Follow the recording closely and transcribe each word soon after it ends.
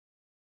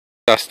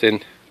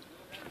Dustin.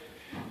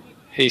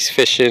 He's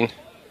fishing.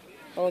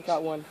 Only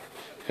caught one.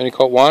 Only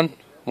caught one?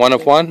 One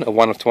of one or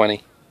one of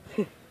 20?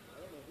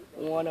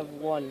 One of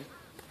one.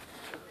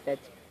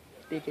 That's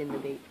big in the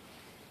bait.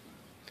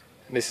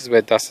 And this is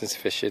where Dustin's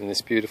fishing in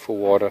this beautiful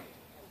water.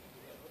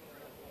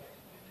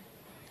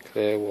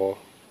 Clear water.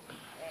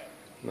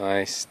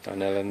 Nice,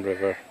 Dunellen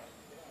River.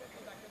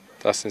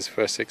 Dustin's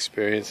first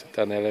experience at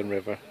Dunellen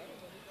River.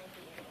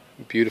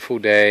 Beautiful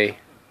day.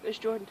 There's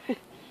Jordan.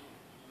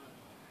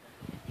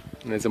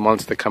 And there's a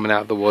monster coming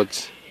out of the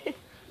woods.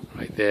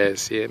 Right there,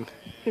 see him?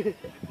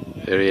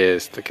 There he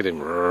is, look at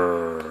him.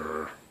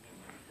 Roar.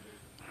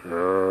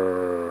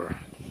 Roar.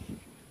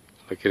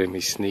 Look at him,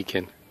 he's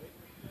sneaking.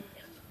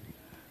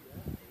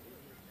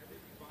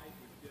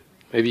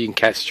 Maybe you can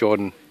catch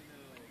Jordan.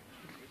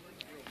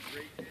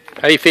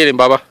 How you feeling,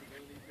 Bubba?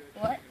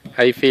 What?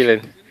 How you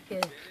feeling?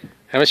 Good.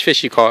 How much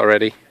fish you caught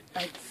already?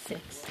 Like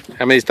 6.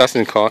 How many's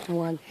Dustin caught?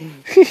 1.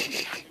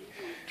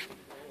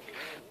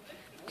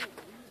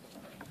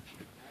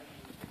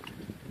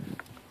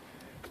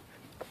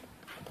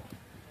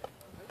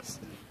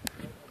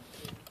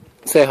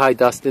 Say hi,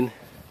 Dustin.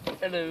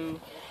 Hello.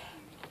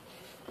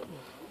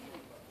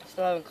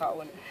 Still haven't caught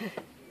one.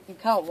 You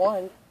caught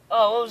one.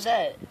 Oh, what was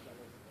that?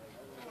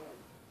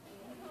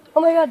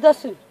 Oh my God,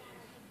 Dustin.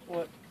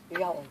 What? You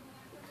got one.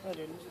 I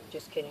didn't.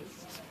 Just kidding.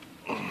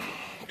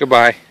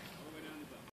 Goodbye.